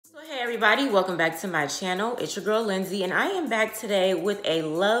everybody, welcome back to my channel. It's your girl Lindsay, and I am back today with a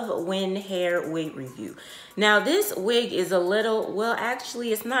Luvwin hair wig review. Now this wig is a little, well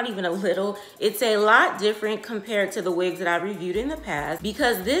actually it's not even a little, it's a lot different compared to the wigs that I reviewed in the past,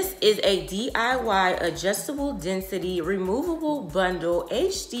 because this is a DIY adjustable density removable bundle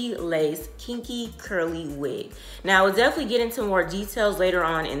HD lace kinky curly wig. Now I will definitely get into more details later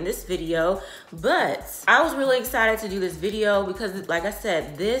on in this video, but I was really excited to do this video because like I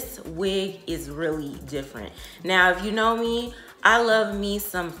said, this wig is really different. Now if you know me, I love me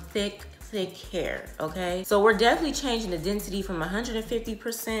some thick hair, okay? So we're definitely changing the density from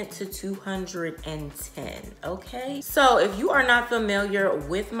 150% to 210, okay? So if you are not familiar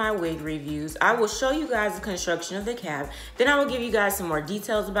with my wig reviews, I will show you guys the construction of the cap, then I will give you guys some more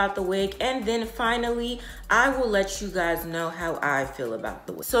details about the wig, and then finally, I will let you guys know how I feel about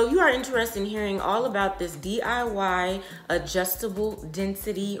the wig. So if you are interested in hearing all about this DIY adjustable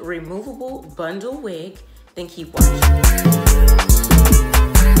density removable bundle wig, then keep watching.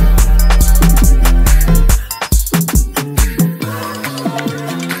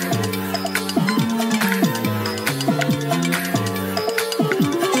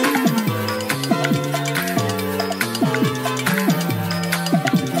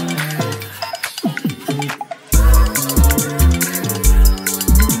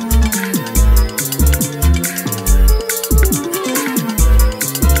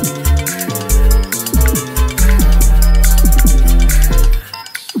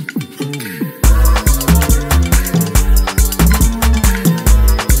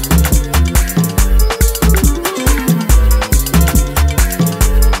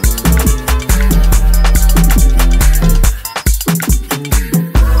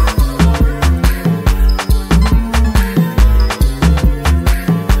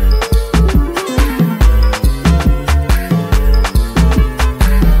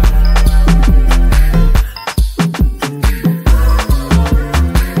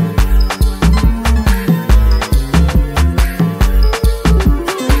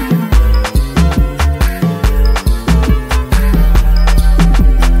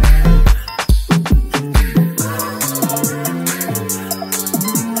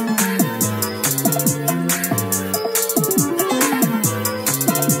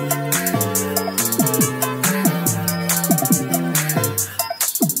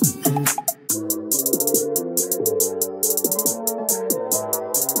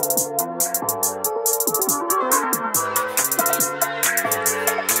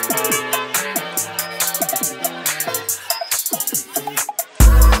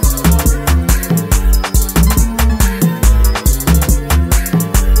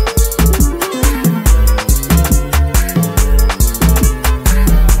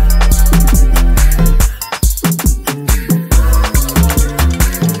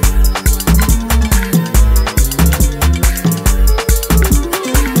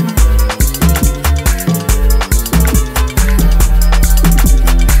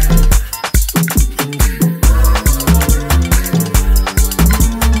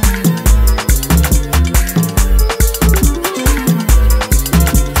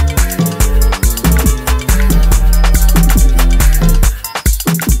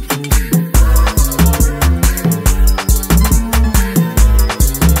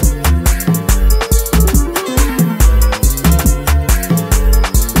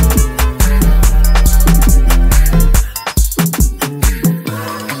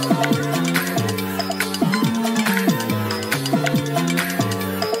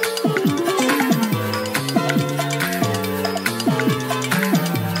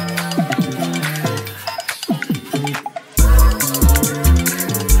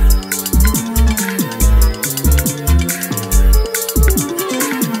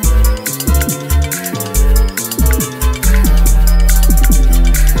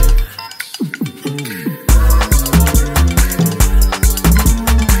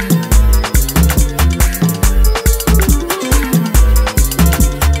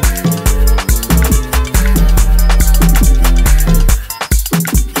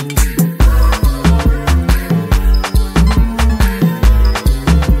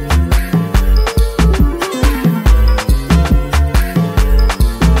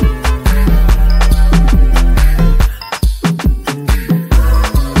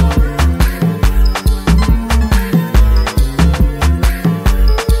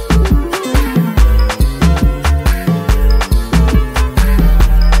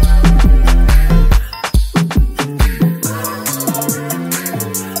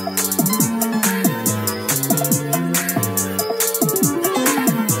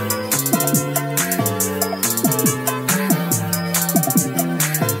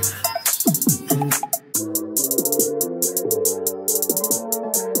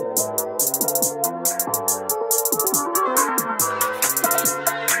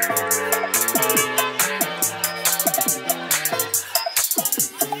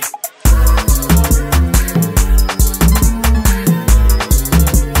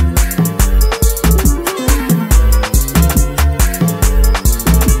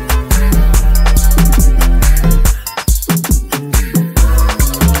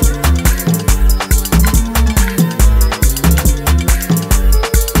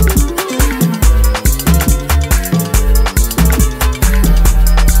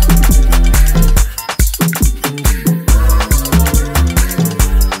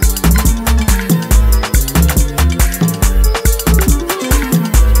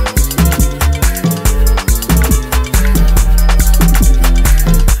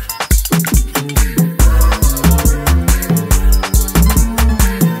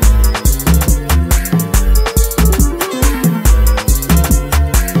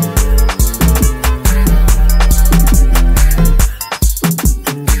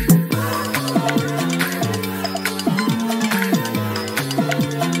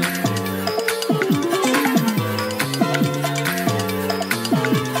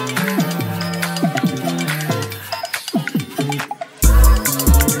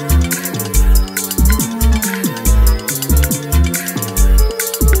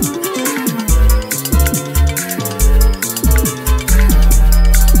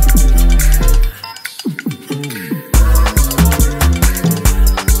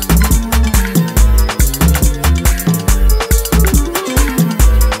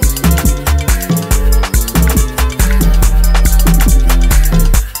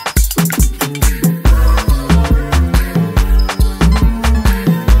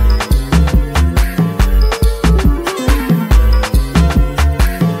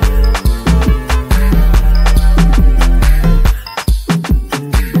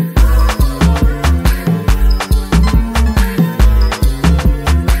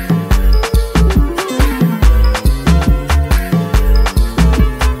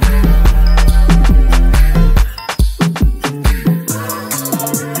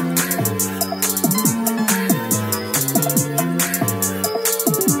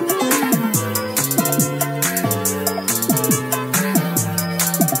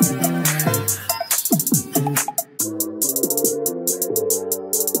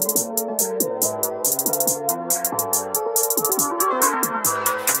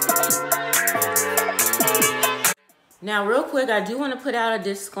 quick, I do want to put out a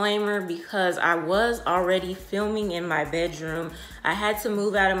disclaimer because I was already filming in my bedroom. I had to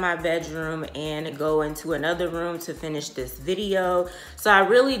move out of my bedroom and go into another room to finish this video. So I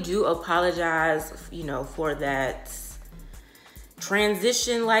really do apologize, you know, for that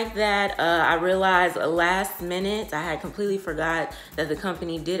transition like that. I realized last minute, I had completely forgot that the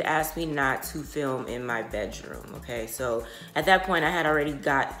company did ask me not to film in my bedroom, okay? So at that point, I had already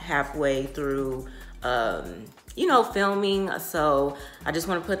got halfway through, you know, filming. So I just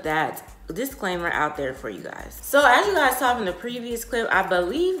want to put that disclaimer out there for you guys. So as you guys saw from the previous clip, I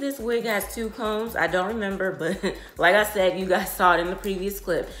believe this wig has 2 combs. I don't remember, but like I said, you guys saw it in the previous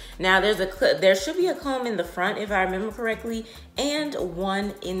clip. Now there should be a comb in the front if I remember correctly, and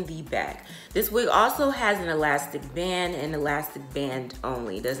one in the back. This wig also has an elastic band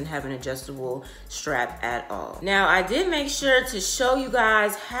only. It doesn't have an adjustable strap at all. Now I did make sure to show you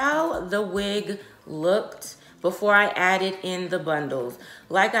guys how the wig looked before I added in the bundles.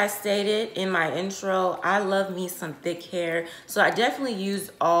 Like I stated in my intro, I love me some thick hair, so I definitely used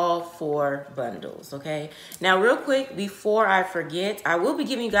all 4 bundles, okay? Now real quick, before I forget, I will be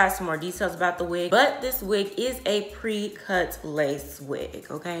giving you guys some more details about the wig, but this wig is a pre-cut lace wig,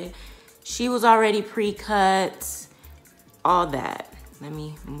 okay? She was already pre-cut, all that. Let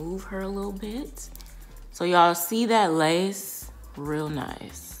me move her a little bit. So y'all see that lace? Real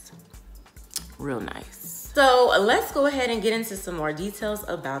nice, real nice. So let's go ahead and get into some more details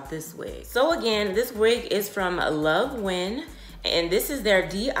about this wig. So again, this wig is from Luvwin, and this is their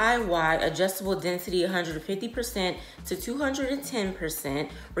DIY adjustable density 150% to 210%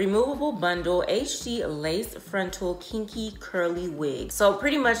 removable bundle HD lace frontal kinky curly wig. So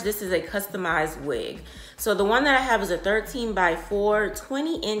pretty much this is a customized wig. So the one that I have is a 13 by 4,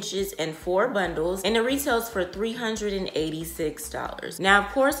 20 inches and 4 bundles, and it retails for $386. Now,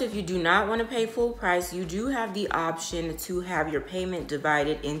 of course, if you do not want to pay full price, you do have the option to have your payment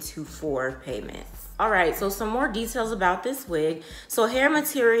divided into 4 payments. All right, so some more details about this wig. So hair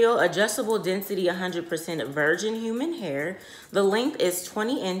material, adjustable density 100% virgin human hair. The length is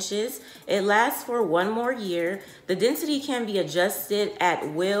 20 inches. It lasts for 1 more year. The density can be adjusted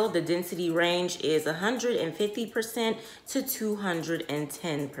at will. The density range is 150% to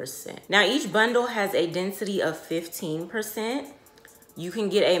 210%. Now each bundle has a density of 15%. You can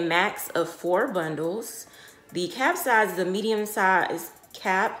get a max of 4 bundles. The cap size is a medium size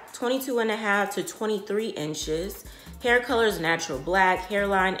cap, 22.5 to 23 inches. Hair color is natural black.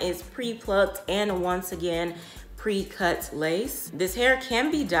 Hairline is pre-plucked and once again, pre-cut lace. This hair can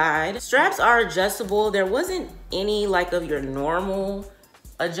be dyed. Straps are adjustable. There wasn't any like of your normal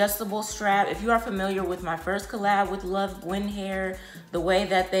adjustable strap. If you are familiar with my first collab with Luvwin hair, the way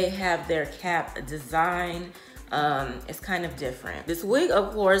that they have their cap design, it's kind of different. This wig,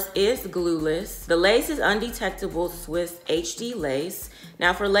 of course, is glueless. The lace is undetectable Swiss HD lace.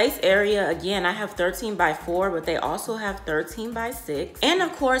 Now for lace area, again, I have 13 by 4, but they also have 13 by 6. And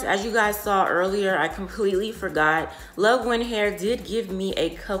of course, as you guys saw earlier, I completely forgot, Luvwin hair did give me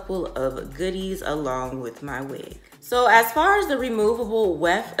a couple of goodies along with my wig. So as far as the removable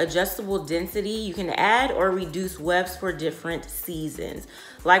weft adjustable density, you can add or reduce wefts for different seasons.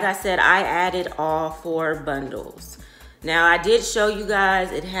 Like I said, I added all 4 bundles. Now I did show you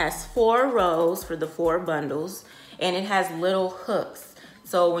guys, it has 4 rows for the 4 bundles, and it has little hooks.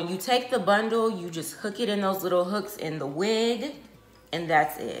 So when you take the bundle, you just hook it in those little hooks in the wig, and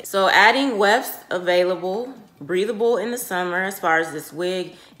that's it. So adding wefts available, breathable in the summer as far as this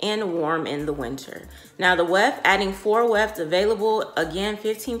wig, and warm in the winter. Now the weft, adding 4 wefts available, again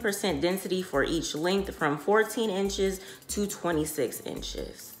 15% density for each length from 14 inches to 26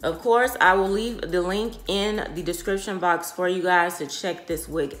 inches. Of course, I will leave the link in the description box for you guys to check this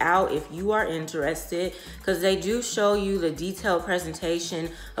wig out if you are interested, because they do show you the detailed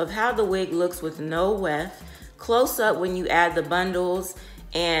presentation of how the wig looks with no weft, close up when you add the bundles,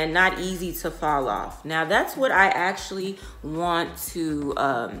 and not easy to fall off. Now that's what I actually want to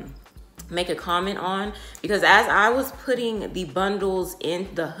make a comment on, because as I was putting the bundles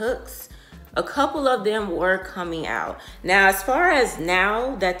in the hooks, a couple of them were coming out. Now as far as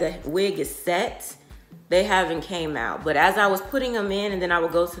now that the wig is set, they haven't came out, but as I was putting them in and then I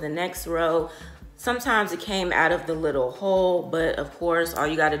would go to the next row, sometimes it came out of the little hole, but of course, all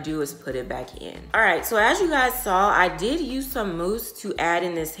you gotta do is put it back in. All right, so as you guys saw, I did use some mousse to add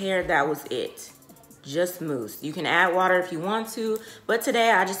in this hair. That was it, just mousse. You can add water if you want to, but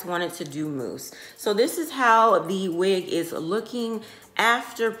today I just wanted to do mousse. So this is how the wig is looking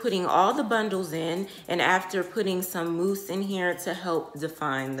after putting all the bundles in and after putting some mousse in here to help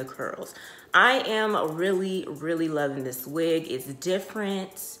define the curls. I am really, really loving this wig. It's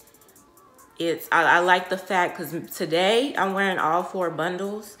different. I like the fact, because today I'm wearing all 4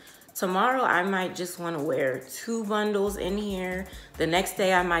 bundles. Tomorrow I might just want to wear 2 bundles in here. The next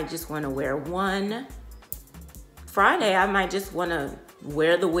day I might just want to wear 1. Friday I might just want to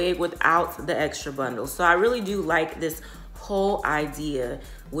wear the wig without the extra bundle. So I really do like this whole idea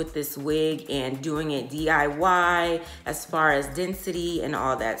with this wig and doing it DIY as far as density and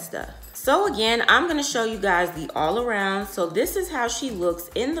all that stuff. So again, I'm gonna show you guys the all around. So this is how she looks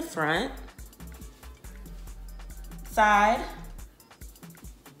in the front, side,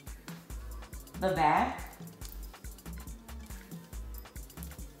 the back,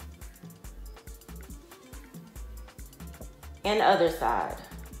 and other side.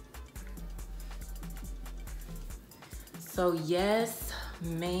 So yes,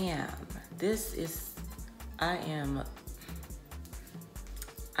 ma'am, this is, I am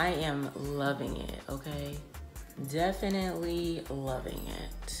loving it, okay? Definitely loving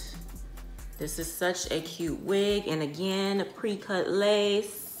it. This is such a cute wig, and again, pre-cut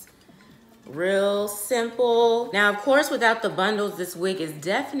lace, real simple. Now, of course, without the bundles, this wig is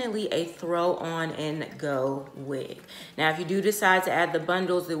definitely a throw on and go wig. Now, if you do decide to add the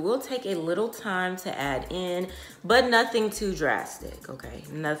bundles, it will take a little time to add in, but nothing too drastic, okay?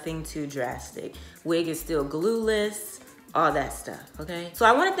 Nothing too drastic. Wig is still glueless, all that stuff, okay? So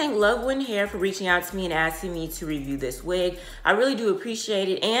I wanna thank Luvwin Hair for reaching out to me and asking me to review this wig. I really do appreciate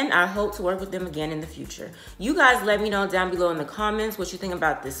it, and I hope to work with them again in the future. You guys let me know down below in the comments what you think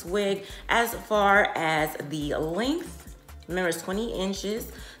about this wig as far as the length. Remember, it's 20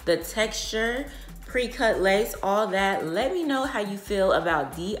 inches, the texture, pre-cut lace, all that. Let me know how you feel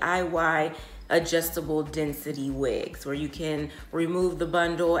about DIY adjustable density wigs, where you can remove the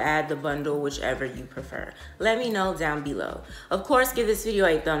bundle, add the bundle, whichever you prefer. Let me know down below. Of course, give this video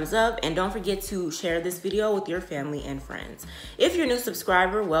a thumbs up, and don't forget to share this video with your family and friends. If you're a new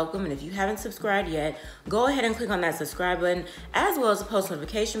subscriber, welcome, and if you haven't subscribed yet, go ahead and click on that subscribe button, as well as the post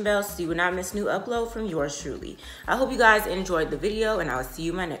notification bell, so you will not miss new upload from yours truly. I hope you guys enjoyed the video, and I'll see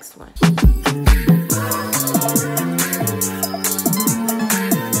you in my next one.